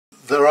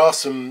There are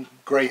some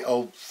great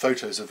old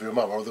photos of your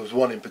mum, or there was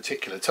one in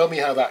particular. Tell me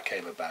how that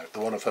came about, the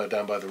one of her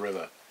down by the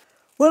river.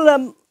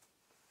 Well,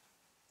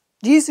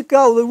 years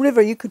ago, the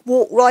river, you could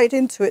walk right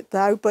into it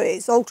now, but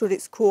it's altered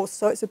its course,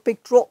 so it's a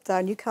big drop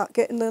down. You can't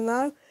get in there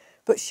now.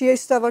 But she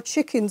used to have her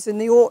chickens in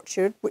the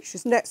orchard, which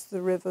is next to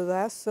the river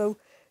there, so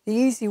the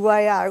easy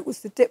way out was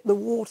to dip the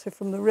water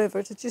from the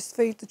river to just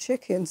feed the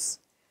chickens.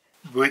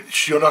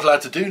 Which you're not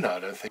allowed to do now, I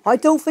don't think. I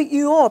don't think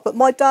you are, but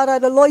my dad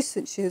had a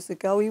licence years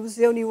ago. He was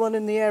the only one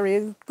in the area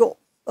who got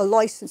a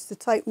licence to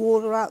take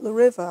water out the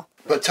river.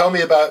 But tell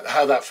me about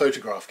how that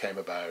photograph came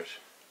about.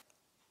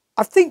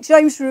 I think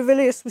James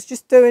Ravilious was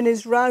just doing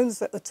his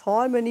rounds at the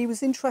time, and he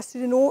was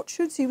interested in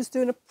orchards. He was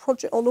doing a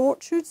project on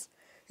orchards.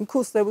 And of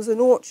course, there was an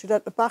orchard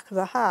at the back of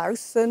the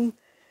house, and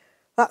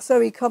that's how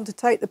he come to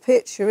take the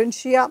picture, and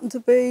she happened to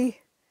be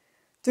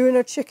doing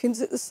her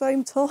chickens at the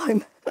same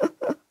time.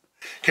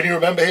 Can you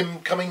remember him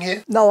coming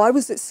here? No, I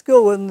was at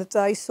school on the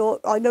day,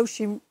 so I know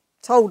she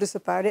told us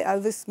about it, how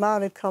this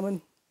man had come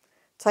and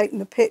taken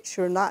the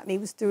picture and that, and he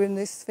was doing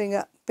this thing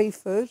at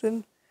Beeford.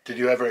 And did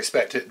you ever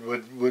expect it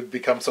would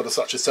become sort of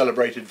such a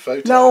celebrated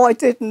photo? no, I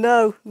didn't,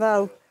 no.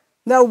 Well,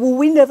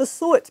 we never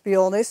saw it, to be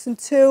honest,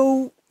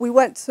 until we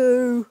went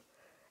to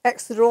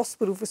Exeter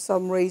Hospital for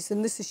some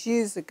reason. This is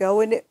years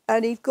ago,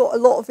 and he'd got a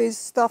lot of his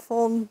stuff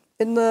on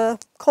in the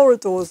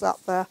corridors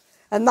up there.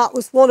 And that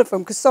was one of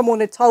them, because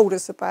someone had told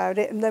us about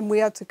it, and then we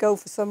had to go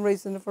for some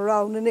reason of our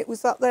own, and it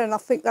was up there, and I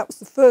think that was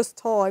the first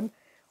time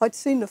I'd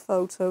seen the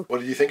photo. What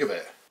did you think of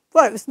it?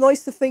 Well, it was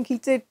nice to think he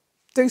did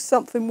do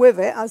something with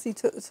it, as he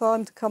took the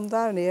time to come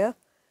down here.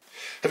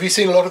 Have you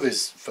seen a lot of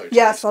his photos?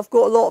 Yes, I've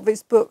got a lot of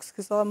his books,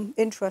 because I'm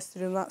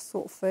interested in that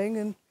sort of thing,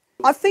 and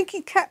I think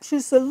he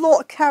captures a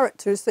lot of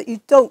characters that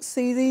you don't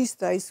see these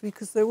days,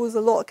 because there was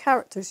a lot of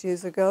characters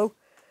years ago.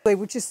 They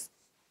were just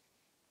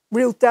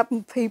real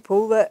Devon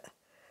people that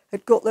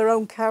had got their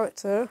own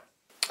character.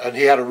 And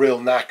he had a real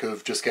knack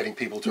of just getting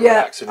people to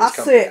relax in his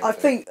company. Yeah, that's it. I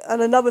think,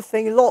 and another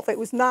thing, a lot of it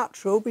was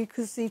natural,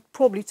 because he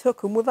probably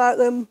took them without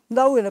them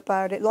knowing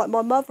about it. Like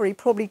my mother, he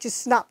probably just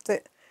snapped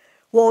it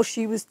while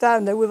she was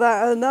down there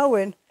without her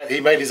knowing.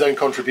 He made his own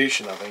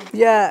contribution, I think.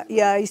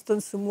 Yeah, he's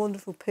done some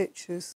wonderful pictures.